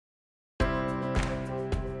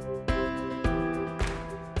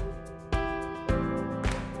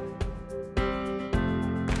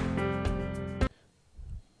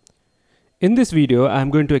In this video, I'm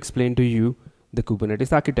going to explain to you the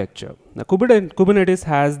Kubernetes architecture. Now, Kubernetes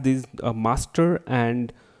has these master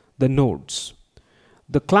and the nodes.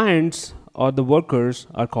 The clients or the workers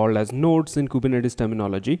are called as nodes in Kubernetes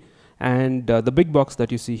terminology, and the big box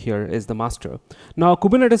that you see here is the master. Now,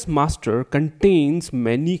 Kubernetes master contains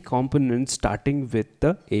many components starting with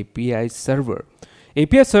the API server.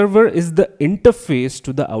 API server is the interface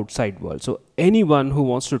to the outside world. So anyone who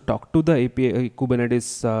wants to talk to the API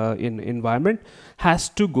Kubernetes environment has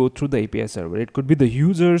to go through the API server. It could be the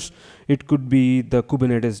users, it could be the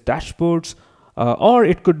Kubernetes dashboards, or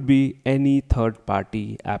it could be any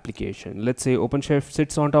third-party application. Let's say OpenShift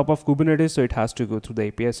sits on top of Kubernetes, so it has to go through the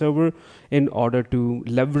API server in order to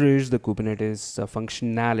leverage the Kubernetes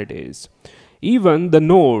functionalities. Even the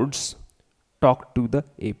nodes talk to the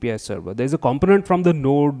API server. There's a component from the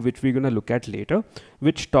node which we're going to look at later,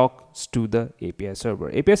 which talks to the API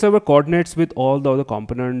server. API server coordinates with all the other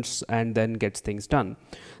components and then gets things done.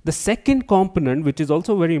 The second component, which is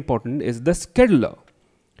also very important, is the scheduler.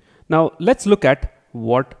 Now let's look at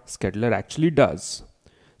what scheduler actually does.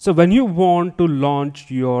 So when you want to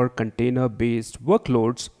launch your container-based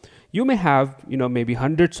workloads, you may have, maybe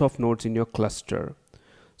hundreds of nodes in your cluster.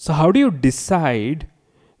 So how do you decide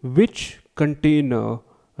which container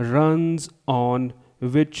runs on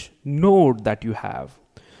which node that you have?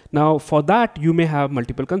 Now for that you may have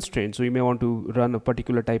multiple constraints. So you may want to run a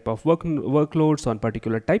particular type of workloads on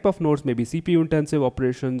particular type of nodes, maybe CPU intensive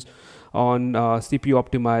operations on CPU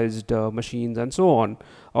optimized machines and so on.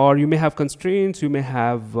 Or you may have constraints, you may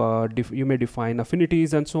have you may define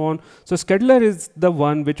affinities and so on. So scheduler is the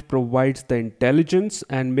one which provides the intelligence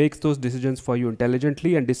and makes those decisions for you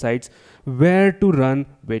intelligently and decides where to run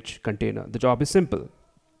which container. The job is simple.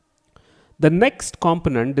 The next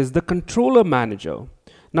component is the controller manager.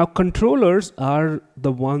 Now controllers are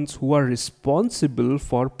the ones who are responsible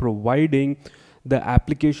for providing the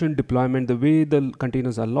application deployment, the way the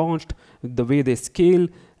containers are launched, the way they scale,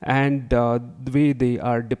 and the way they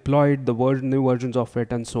are deployed, the new versions of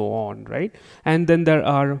it, and so on, right? And then there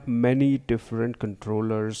are many different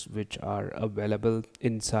controllers which are available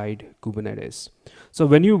inside Kubernetes. So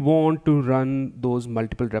when you want to run those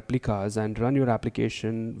multiple replicas and run your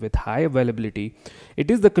application with high availability, it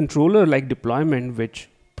is the controller like deployment which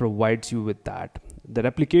provides you with that. The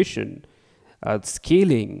replication,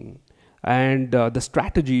 scaling, and the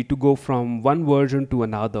strategy to go from one version to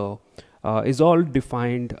another is all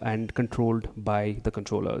defined and controlled by the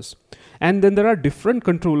controllers. And then there are different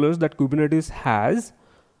controllers that Kubernetes has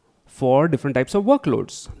for different types of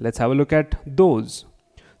workloads. Let's have a look at those.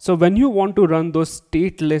 So when you want to run those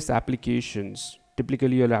stateless applications,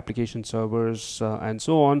 typically your application servers and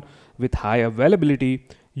so on with high availability,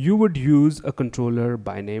 you would use a controller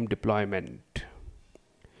by name deployment.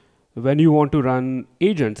 When you want to run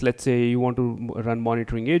agents, let's say you want to run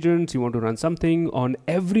monitoring agents, you want to run something on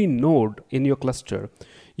every node in your cluster,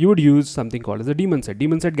 you would use something called as a daemon set.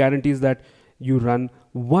 Daemon set guarantees that you run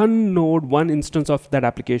one node, one instance of that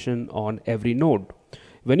application on every node.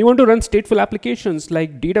 When you want to run stateful applications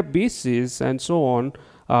like databases and so on,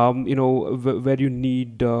 where you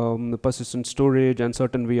need persistent storage and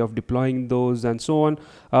certain way of deploying those and so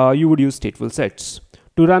on, you would use stateful sets.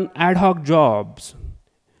 To run ad hoc jobs,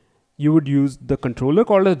 you would use the controller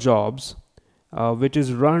called as jobs, which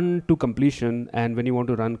is run to completion. And when you want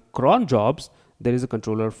to run cron jobs, there is a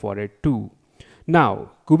controller for it too.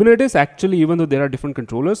 Now, Kubernetes actually, even though there are different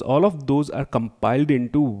controllers, all of those are compiled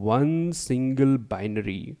into one single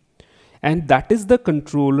binary. And that is the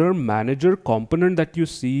controller manager component that you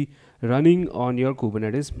see running on your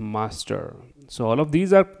Kubernetes master. So all of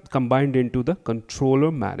these are combined into the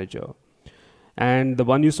controller manager. And the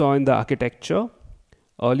one you saw in the architecture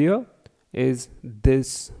earlier is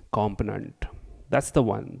this component. That's the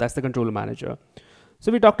one, that's the controller manager.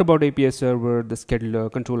 So we talked about API server, the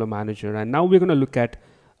scheduler, controller manager, and now we're going to look at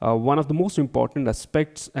one of the most important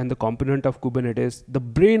aspects and the component of Kubernetes, the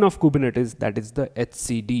brain of Kubernetes, that is the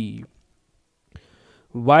etcd.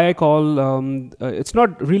 Why I call, it's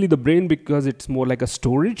not really the brain because it's more like a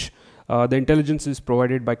storage. The intelligence is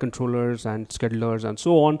provided by controllers and schedulers and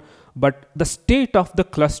so on, but the state of the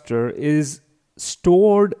cluster is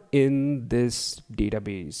stored in this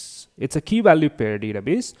database. It's a key value pair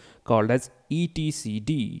database called as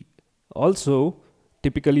etcd, also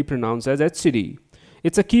typically pronounced as etcd.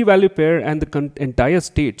 It's a key value pair and the entire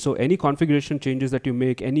state. So any configuration changes that you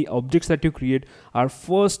make, any objects that you create are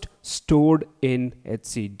first stored in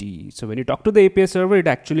etcd. So when you talk to the API server, it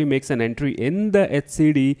actually makes an entry in the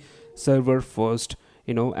etcd server first,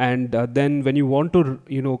 and then when you want to,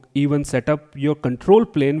 even set up your control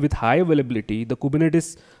plane with high availability, the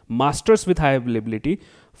Kubernetes masters with high availability,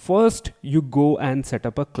 First, you go and set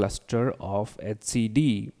up a cluster of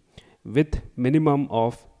HCD with minimum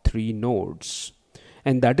of 3 nodes.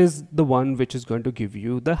 And that is the one which is going to give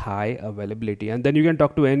you the high availability. And then you can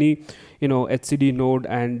talk to any, HCD node,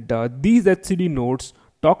 and these HCD nodes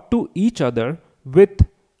talk to each other with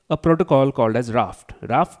a protocol called as Raft.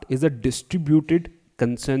 Raft is a distributed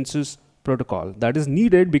consensus protocol that is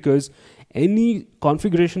needed because any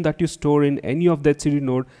configuration that you store in any of the HCD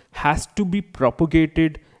node has to be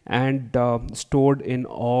propagated and stored in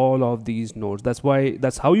all of these nodes.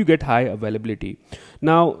 That's how you get high availability.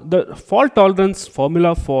 Now the fault tolerance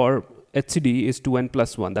formula for HCD is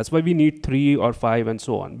 2n+1. That's why we need 3 or 5 and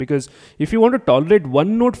so on, because if you want to tolerate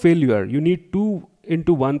one node failure, you need 2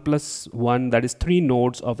 into 1 plus 1, that is 3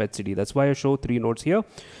 nodes of HCD. That's why I show 3 nodes here.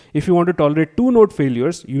 If you want to tolerate 2 node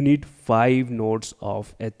failures, you need 5 nodes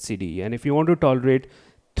of HCD, and if you want to tolerate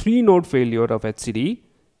 3 node failure of HCD,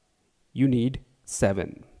 you need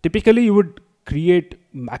 7. Typically you would create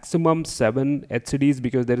maximum 7 HCDs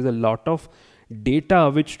because there is a lot of data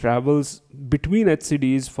which travels between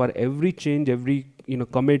HCDs for every change, every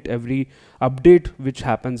commit, every update which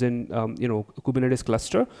happens in Kubernetes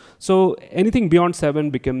cluster. So anything beyond 7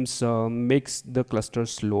 becomes makes the cluster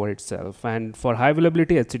slow itself, and for high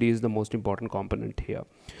availability, HCD is the most important component here.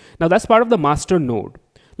 Now that's part of the master node.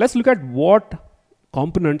 Let's look at what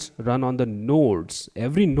components run on the nodes.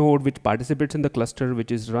 Every node which participates in the cluster, which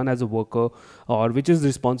is run as a worker or which is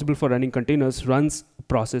responsible for running containers, runs a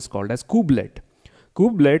process called as kubelet.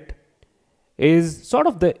 Kubelet is sort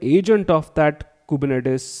of the agent of that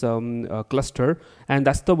Kubernetes cluster, and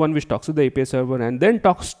that's the one which talks to the API server and then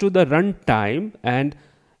talks to the runtime and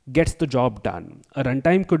gets the job done. A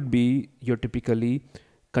runtime could be your typically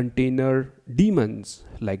container daemons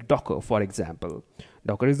like Docker, for example.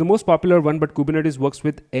 Docker is the most popular one, but Kubernetes works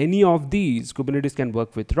with any of these. Kubernetes can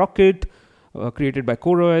work with Rocket, created by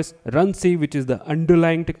CoreOS, Runc, which is the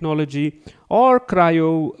underlying technology, or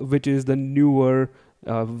CRI-O, which is the newer,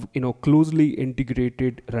 closely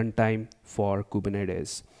integrated runtime for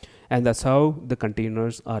Kubernetes. And that's how the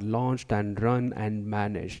containers are launched and run and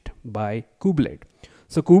managed by Kubelet.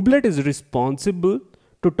 So Kubelet is responsible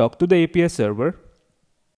to talk to the API server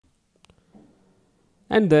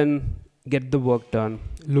and then get the work done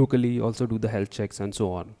locally, also do the health checks and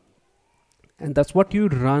so on. And that's what you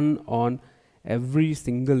run on every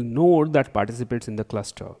single node that participates in the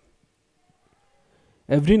cluster.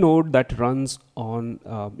 Every node that runs on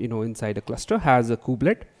inside a cluster has a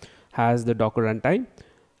kubelet, has the Docker runtime,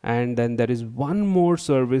 and then there is one more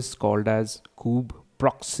service called as Kube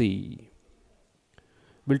Proxy.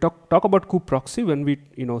 We'll talk about Kube Proxy when we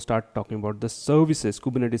start talking about the services,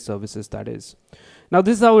 Kubernetes services, that is. Now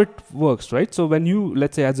this is how it works, right? So when you,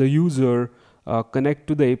 let's say as a user, connect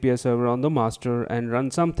to the API server on the master and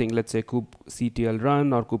run something, let's say kubectl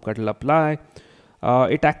run or kubectl apply,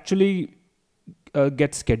 it actually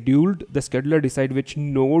gets scheduled. The scheduler decides which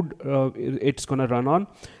node it's gonna run on,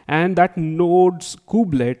 and that node's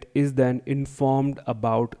kubelet is then informed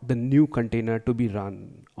about the new container to be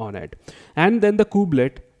run on it. And then the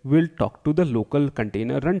kubelet will talk to the local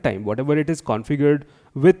container runtime, whatever it is configured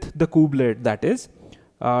with the kubelet, that is.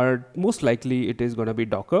 Most likely it is going to be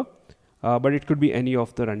Docker, but it could be any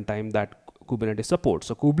of the runtime that Kubernetes supports.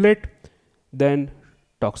 So kubelet then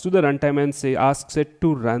talks to the runtime and asks it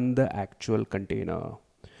to run the actual container.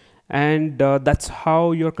 And that's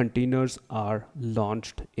how your containers are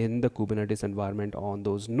launched in the Kubernetes environment on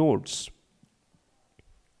those nodes.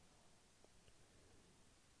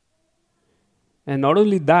 And not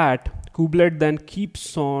only that, Kubelet then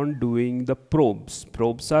keeps on doing the probes.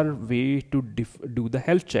 Probes are a way to do the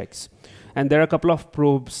health checks. And there are a couple of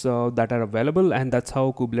probes that are available, and that's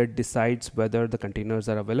how Kubelet decides whether the containers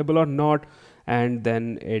are available or not. And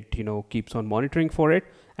then it keeps on monitoring for it,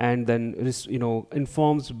 and then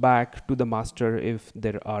informs back to the master if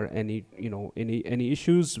there are any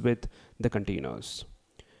issues with the containers.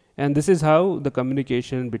 And this is how the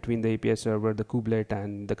communication between the API server, the kubelet,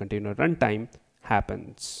 and the container runtime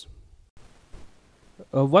happens.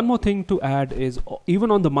 One more thing to add is even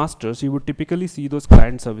on the masters, you would typically see those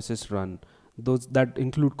client services run. Those that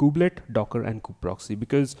include Kubelet, Docker, and Kube Proxy,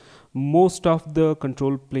 because most of the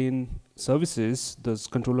control plane services, those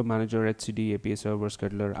controller manager, HCD, API server,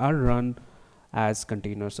 scheduler, are run as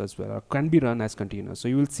containers as well, or can be run as containers. So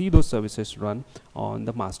you will see those services run on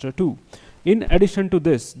the master too. In addition to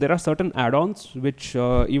this, there are certain add-ons which,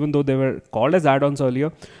 even though they were called as add-ons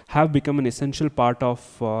earlier, have become an essential part of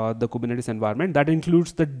the Kubernetes environment. That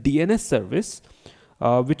includes the DNS service,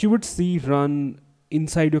 which you would see run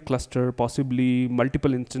inside your cluster, possibly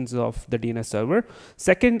multiple instances of the DNS server.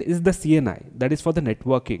 Second is the CNI, that is for the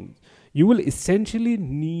networking. You will essentially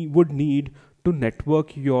would need to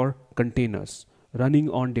network your containers running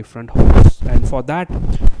on different hosts, and for that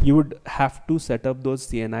you would have to set up those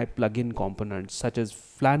CNI plugin components such as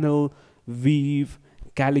Flannel, Weave,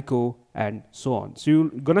 Calico, and so on. So you're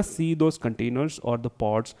gonna see those containers or the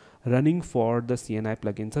pods running for the CNI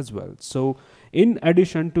plugins as well. So in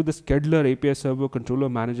addition to the scheduler, API server, controller,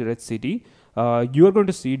 manager, etc., you are going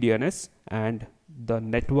to see DNS and the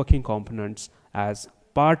networking components as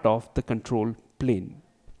part of the control plane.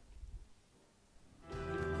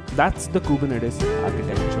 That's the Kubernetes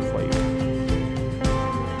architecture